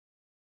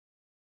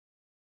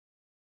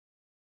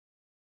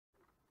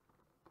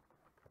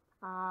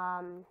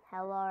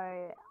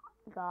Hello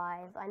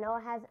guys. I know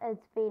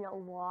it's been a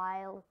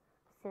while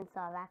since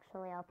I've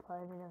actually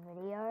uploaded a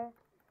video.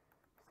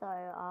 So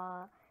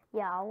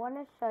yeah, I want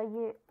to show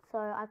you. So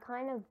I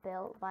kind of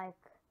built so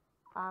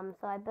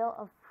I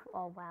built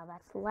oh wow,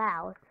 that's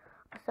loud.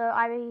 So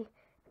I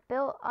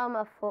built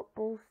a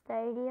football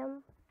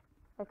stadium,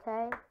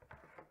 okay?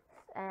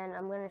 And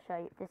I'm going to show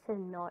you. This is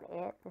not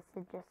it. This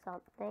is just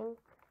something.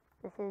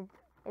 It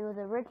was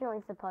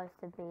originally supposed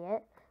to be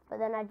it, but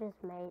then I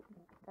just made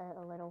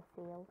a little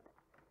field.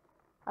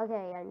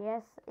 Okay, and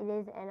yes, it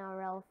is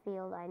NRL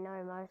field. I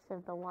know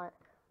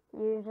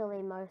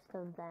usually most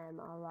of them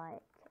are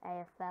like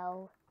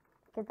AFL,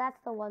 because that's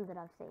the ones that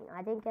I've seen.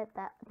 I didn't get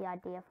the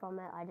idea from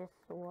it. I just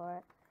saw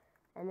it,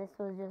 and this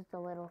was just a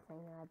little thing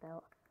that I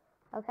built.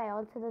 Okay,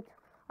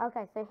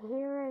 okay, so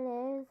here it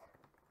is.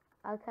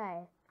 Okay,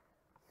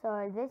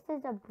 so this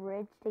is a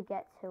bridge to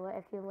get to it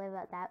if you live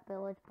at that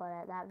village, but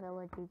at that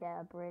village you get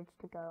a bridge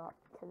to go up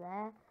to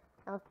there.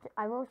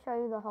 I will show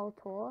you the whole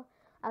tour.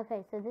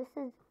 Okay, so this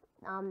is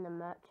the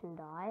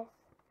merchandise,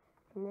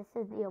 and this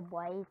is the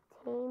away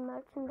team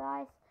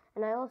merchandise,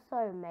 and I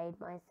also made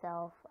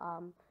myself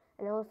and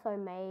I also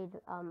made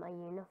a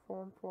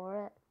uniform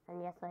for it,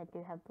 and yes, I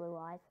do have blue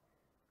eyes.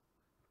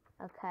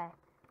 Okay,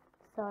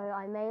 so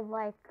I made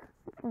like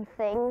the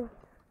thing.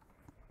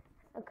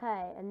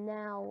 Okay, and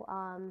now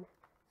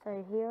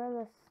so here are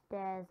the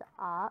stairs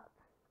up.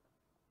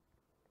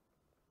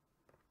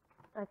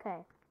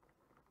 Okay,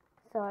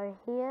 so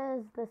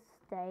here's the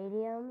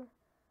stadium.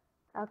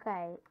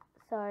 Okay,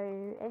 so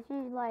if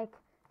you like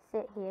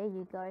sit here,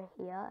 you go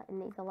here,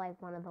 and these are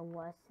like one of the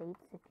worst seats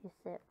if you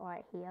sit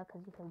right here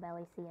because you can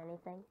barely see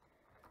anything.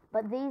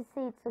 But these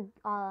seats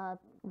are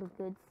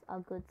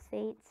good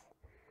seats.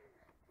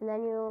 And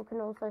then you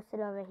can also sit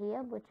over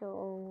here, which are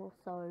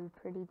also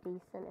pretty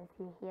decent. If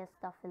you hear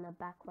stuff in the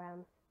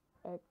background,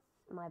 it's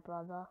my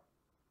brother.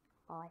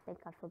 Oh, I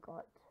think I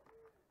forgot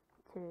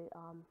to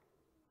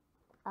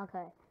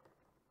okay.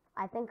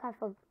 I think I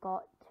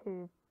forgot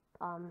to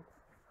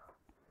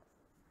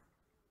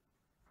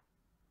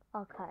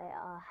okay,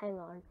 hang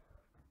on.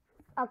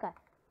 Okay.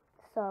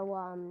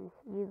 So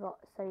you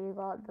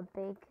got the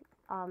big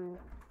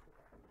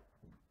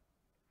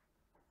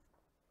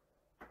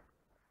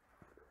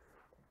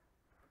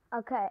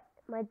okay,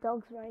 my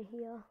dog's right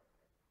here.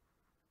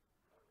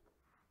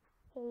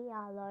 Hey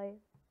Arlo.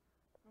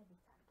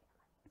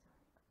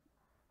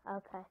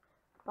 Okay.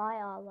 Bye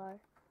Arlo.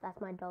 That's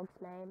my dog's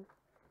name.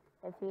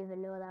 If you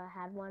even knew that I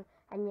had one.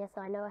 And yes,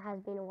 I know it has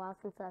been a while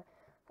since I've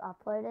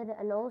uploaded.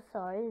 And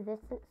also,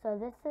 this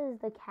is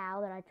the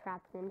cow that I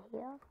trapped in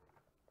here.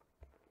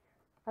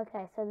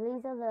 Okay, so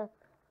these are the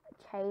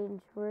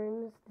change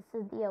rooms.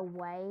 This is the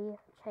away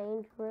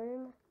change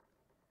room.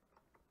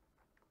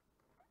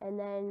 And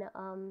then,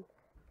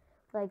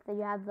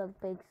 you have the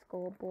big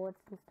scoreboards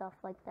and stuff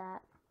like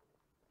that.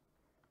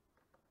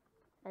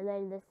 And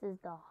then this is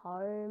the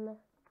home.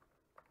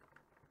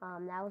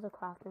 That was a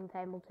crafting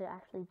table to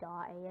actually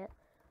dye it.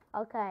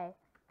 Okay,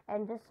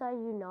 and just so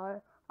you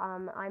know,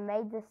 I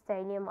made this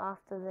stadium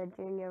after the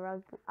junior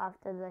rugby,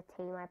 after the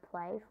team I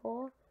play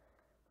for,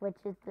 which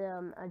is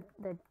the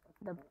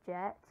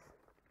Jets.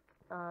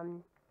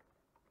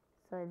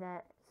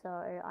 So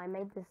I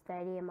made the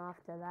stadium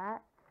after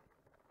that.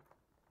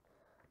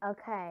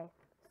 Okay,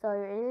 so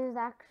it is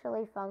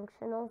actually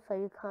functional. So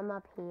you come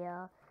up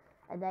here,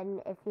 and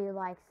then if you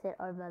like sit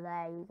over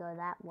there, you go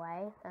that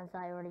way, as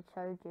I already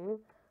showed you.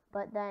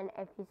 But then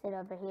if you sit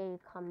over here, you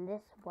come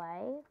this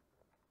way.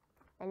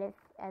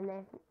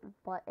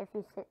 But if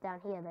you sit down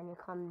here, then you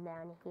come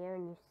down here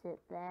and you sit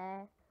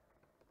there.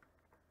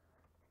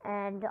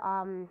 And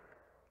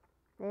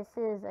this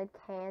is a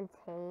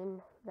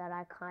canteen that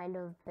I kind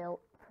of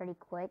built pretty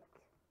quick.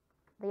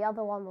 The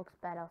other one looks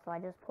better, so I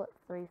just put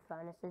 3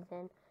 furnaces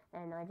in,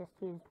 and I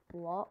just used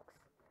blocks.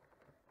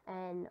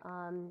 And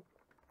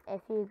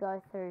if you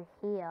go through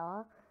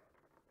here,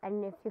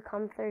 and if you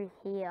come through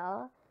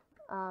here,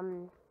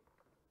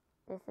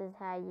 this is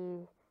how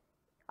you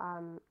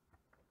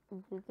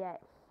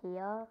get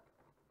here,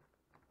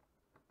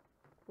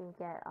 you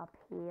get up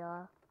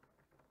here,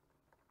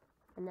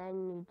 and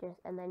then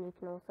you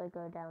can also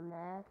go down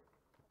there.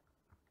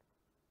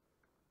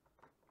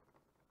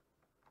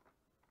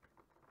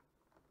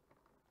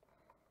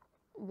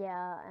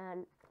 Yeah,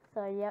 and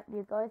so yep,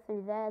 you go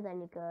through there, then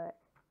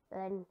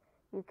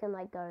you can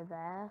like go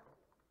there,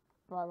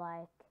 but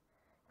like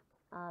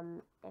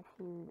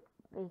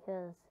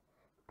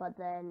but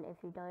then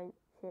if you don't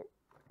sit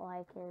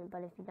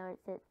but if you don't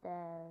sit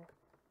there,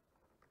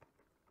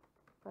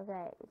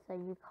 okay, so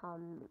you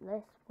come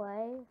this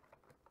way.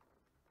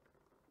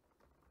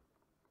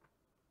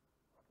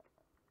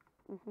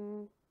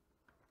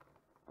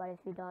 But if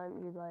you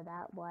don't, you go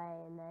that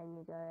way, and then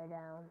you go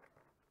down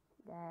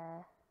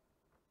there.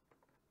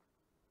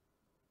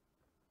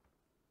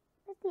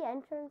 Where's the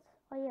entrance?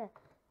 Oh yeah,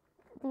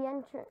 the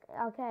entrance.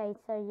 Okay,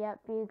 so yep,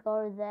 you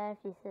go there. If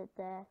you sit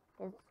there,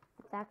 it's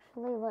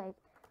actually like,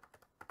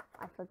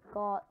 I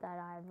forgot that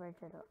I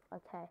original.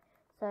 Okay,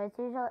 so it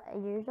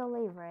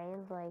usually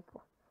rains like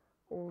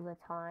all the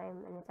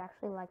time, and it's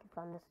actually like a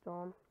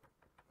thunderstorm.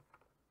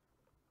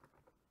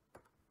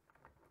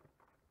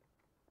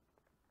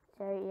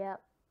 So,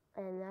 yep,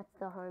 and that's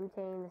the home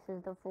team. This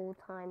is the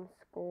full-time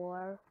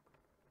score.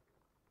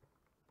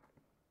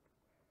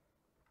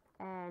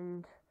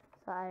 And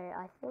so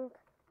I think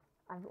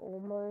I've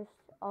almost,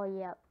 oh,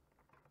 yep.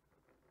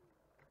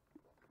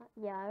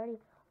 Yeah, I already,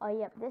 oh,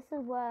 yep, this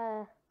is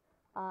where,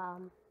 I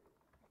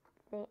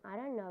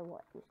don't know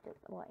what used to,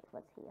 wait,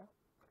 what's here?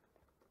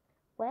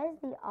 Where's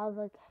the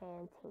other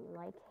canteen?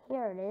 Like,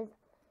 here it is.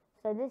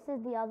 So this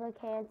is the other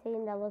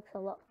canteen that looks a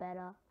lot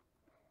better.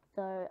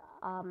 So,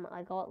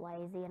 I got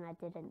lazy and I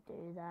didn't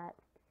do that.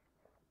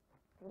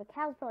 The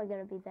cow's probably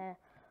going to be there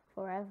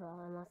forever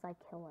unless I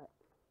kill it.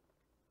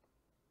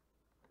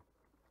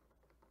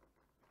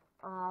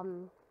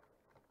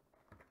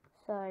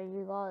 So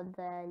you got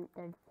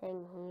the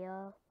thing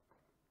here,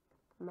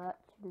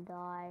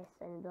 merchandise,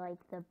 and like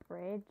the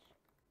bridge.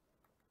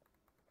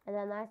 And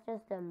then that's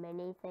just a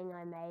mini thing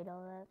I made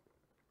of it.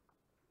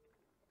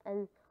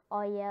 And,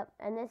 oh yep,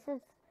 and this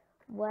is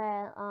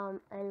where,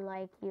 and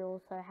like you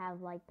also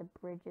have like the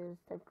bridges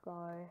to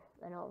go.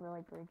 They're not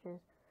really bridges.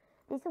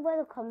 These are where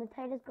the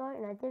commentators go,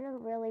 and I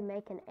didn't really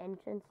make an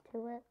entrance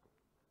to it.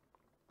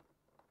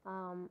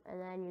 And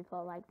then you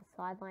got like the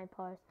sideline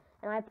post.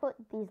 And I put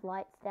these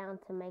lights down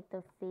to make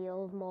the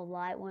field more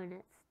light when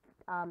it's,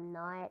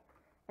 night.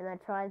 And I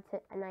tried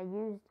to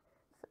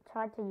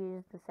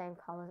use the same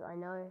colors. I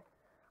know,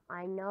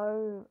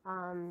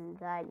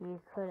 that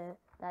you could've,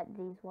 that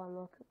these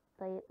ones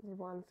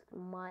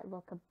might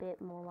look a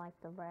bit more like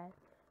the red.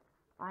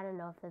 I don't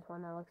know if there's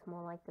one that looks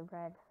more like the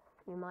red.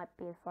 You might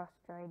be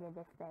frustrated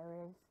if there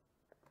is.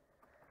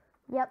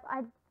 Yep,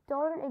 I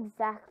don't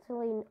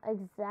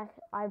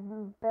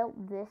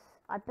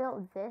I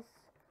built this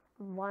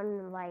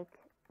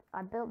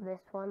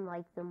one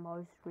like the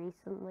most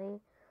recently.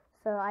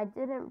 So I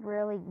didn't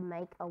really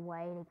make a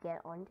way to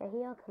get onto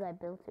here because I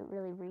built it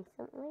really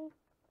recently.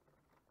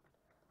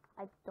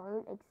 I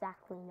don't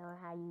exactly know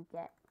how you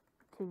get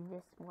to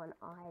this one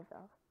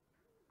either.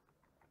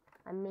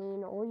 I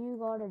mean, all you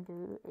gotta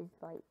do is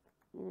like,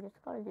 you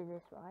just gotta do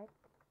this, right?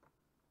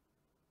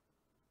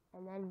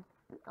 And then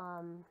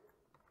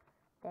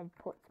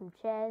put some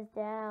chairs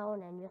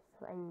down and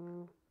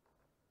and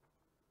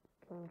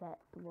can get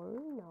blue,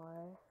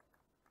 no.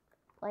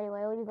 Well,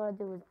 anyway, all you gotta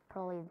do is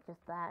probably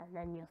just that, and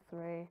then you're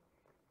through.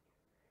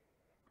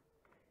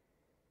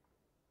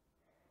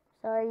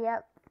 So,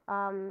 yep,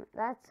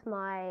 that's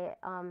my,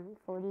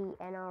 footy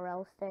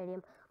NRL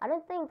stadium. I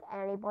don't think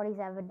anybody's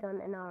ever done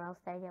NRL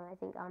stadium. I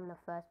think I'm the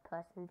first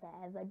person to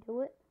ever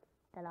do it,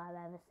 that I've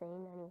ever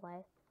seen,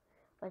 anyway.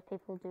 Most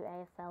people do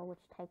AFL, which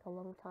take a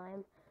long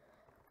time.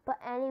 But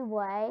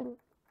anyway,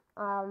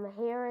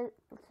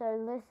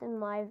 so this is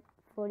my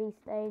footy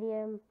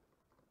stadium.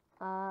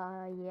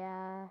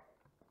 Yeah,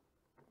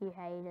 if you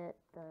hate it,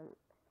 then,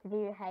 if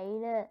you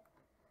hate it,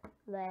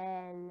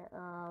 then,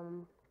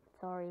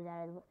 sorry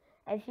that,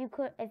 if you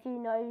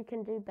know you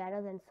can do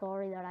better, then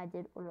sorry that I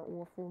did an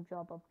awful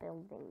job of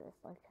building this,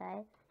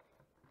 okay?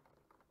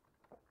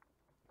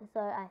 So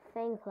I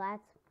think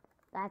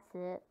that's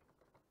it.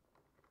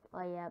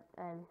 Oh, yep,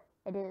 and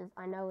it is,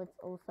 I know it's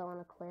also on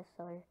a cliff,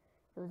 so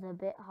it was a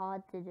bit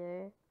hard to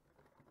do.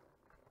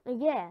 But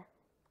yeah,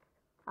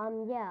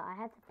 yeah,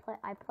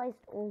 I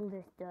placed all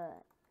this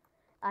dirt.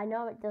 I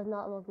know it does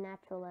not look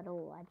natural at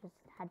all, I just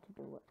had to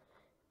do it.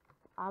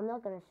 I'm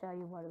not going to show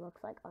you what it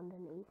looks like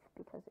underneath,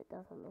 because it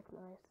doesn't look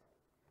nice.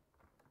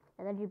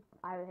 And then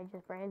I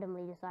just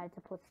randomly decided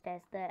to put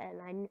stairs there,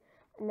 and it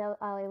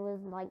was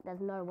like,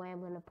 there's no way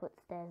I'm going to put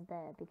stairs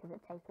there, because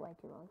it takes way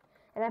too long.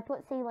 And I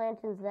put sea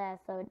lanterns there,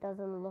 so it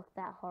doesn't look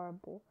that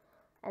horrible.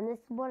 And this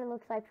is what it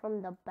looks like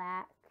from the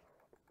back.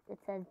 It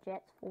says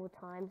Jets 4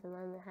 times, and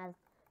then it has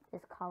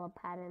this color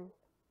pattern.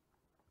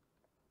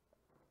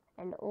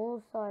 And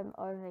also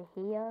over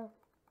here,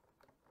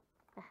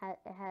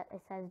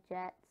 it says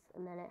Jets,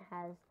 and then it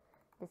has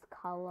this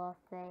color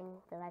thing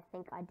that I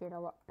think I did a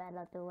lot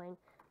better doing.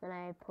 Then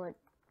I put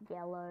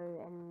yellow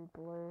and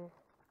blue.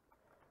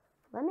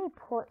 Let me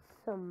put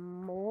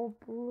some more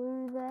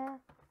blue there.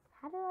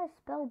 How did I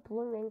spell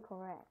blue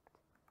incorrect?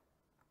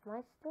 Am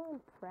I still in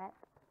prep?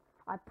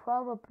 I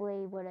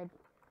probably would have,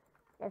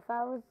 if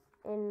I was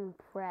in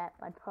prep,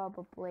 I'd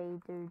probably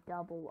do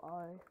double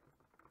O.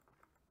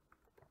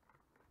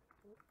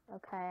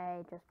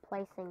 Okay, just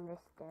placing this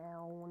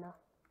down.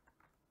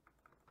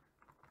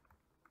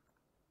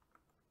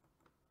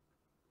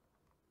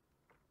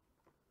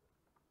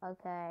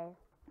 Okay,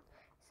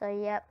 so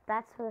yep,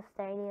 that's for the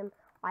stadium.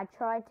 I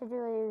tried to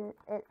do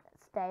it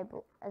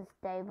as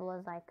stable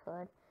as I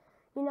could.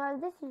 You know,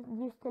 this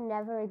used to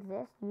never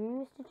exist.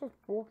 You used to just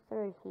walk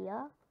through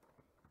here,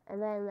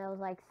 and then there was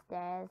like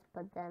stairs,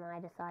 but then I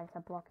decided to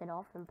block it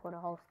off and put a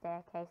whole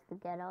staircase to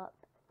get up.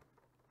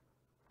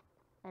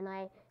 And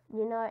it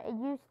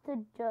used to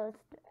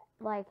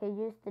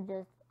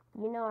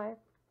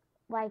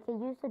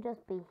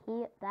just be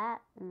here,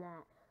 that, and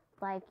that.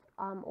 Like,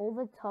 all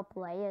the top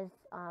layers,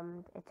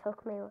 it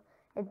took me,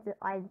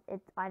 I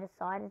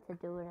decided to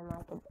do it in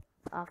like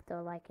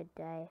after like a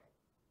day.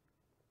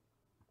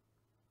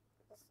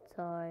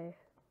 So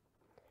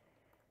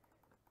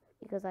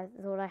because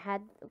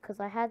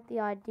I had the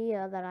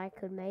idea that I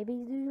could maybe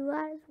do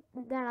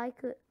that I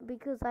could,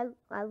 because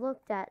I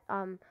looked at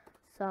some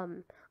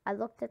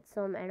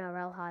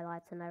NRL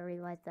highlights, and I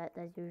realized that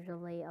there's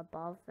usually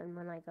above and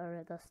when I go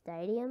to the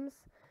stadiums.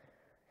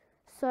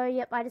 So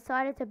yep, I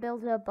decided to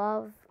build it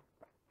above,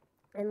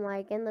 and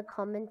like in the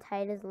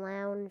commentators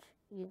lounge,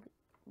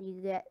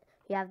 you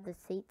have the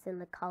seats and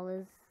the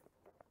colors.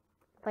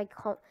 Like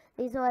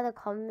these are where the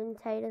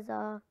commentators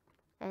are,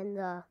 and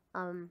the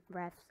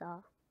refs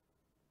are.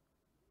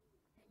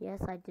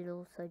 Yes, I did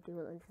also do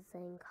it with the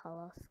same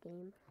color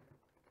scheme.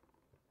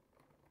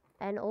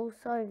 And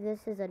also,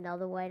 this is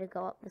another way to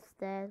go up the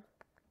stairs.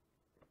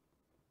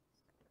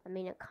 I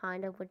mean, it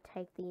kind of would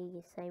take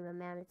the same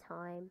amount of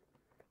time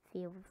if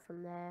you were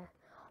from there.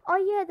 Oh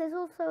yeah, there's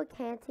also a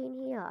canteen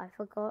here. I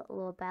forgot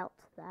all about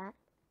that.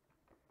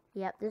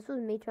 Yep, this was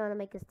me trying to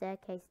make a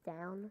staircase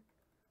down,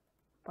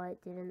 but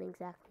it didn't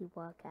exactly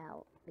work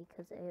out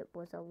because it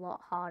was a lot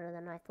harder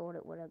than I thought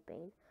it would have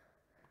been.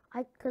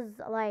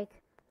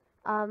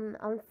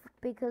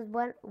 Because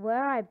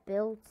where I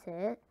built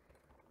it,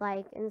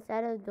 like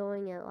instead of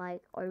doing it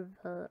like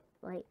over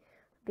like,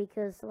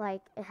 because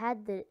like it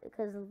had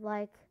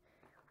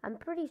I'm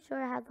pretty sure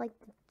it had like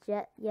the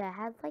jet, yeah, it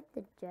had like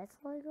the Jets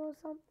logo or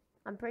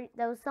something.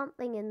 There was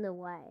something in the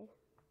way.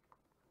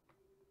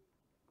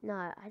 No,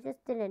 I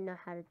just didn't know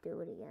how to do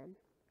it again.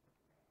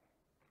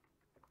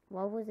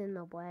 What was in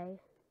the way?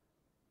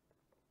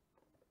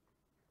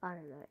 I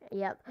don't know.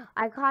 Yep,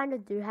 I kind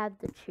of do have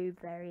the tube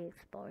very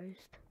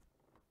exposed.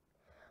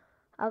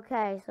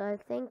 Okay, so I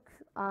think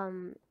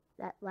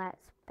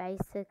that's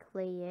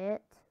basically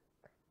it.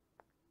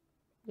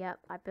 Yep,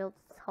 I built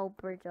this whole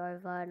bridge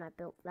over, and I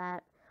built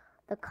that.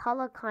 The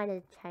color kind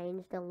of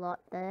changed a lot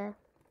there.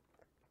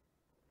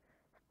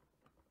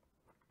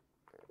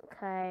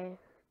 Okay,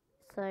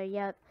 so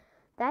yep,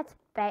 that's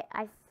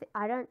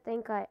I don't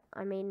think I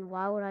mean,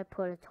 why would I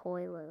put a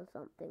toilet or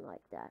something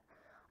like that?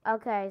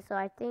 Okay, so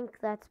I think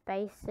that's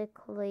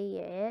basically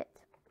it.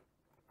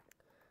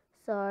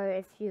 So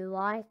if you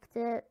liked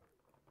it,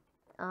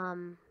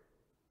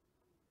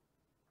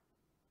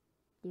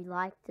 you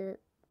liked it.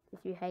 If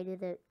you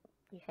hated it,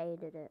 you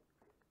hated it.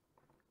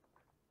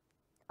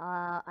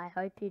 I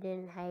hope you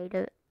didn't hate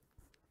it.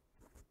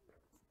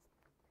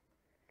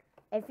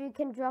 If you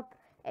can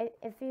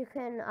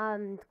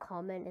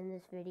comment in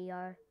this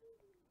video,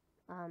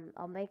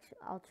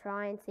 I'll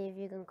try and see if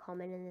you can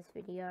comment in this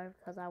video,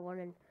 because I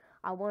want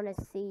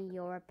to see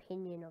your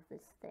opinion of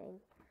this thing.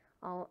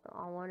 I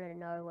want to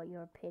know what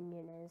your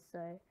opinion is.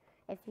 So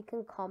if you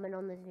can comment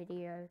on this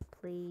video,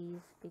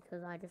 please,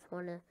 because I just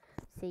want to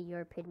see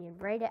your opinion.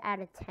 Rate it out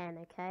of 10,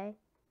 okay?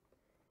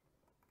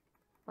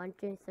 1,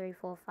 2, 3,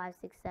 4, 5,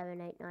 6,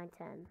 7, 8, 9,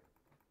 10.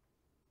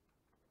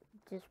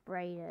 Just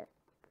rate it.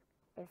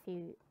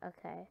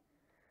 Okay.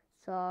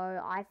 So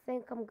I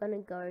think I'm gonna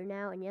go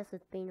now, and yes,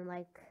 it's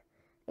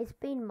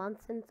been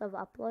months since I've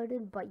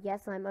uploaded, but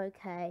yes, I'm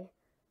okay.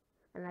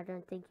 And I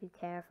don't think you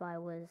care if I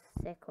was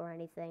sick or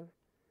anything.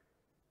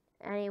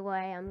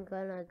 Anyway, I'm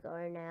gonna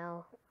go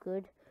now.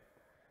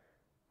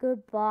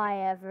 Goodbye,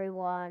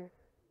 everyone.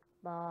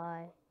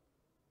 Bye.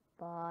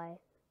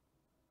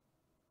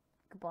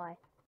 Goodbye.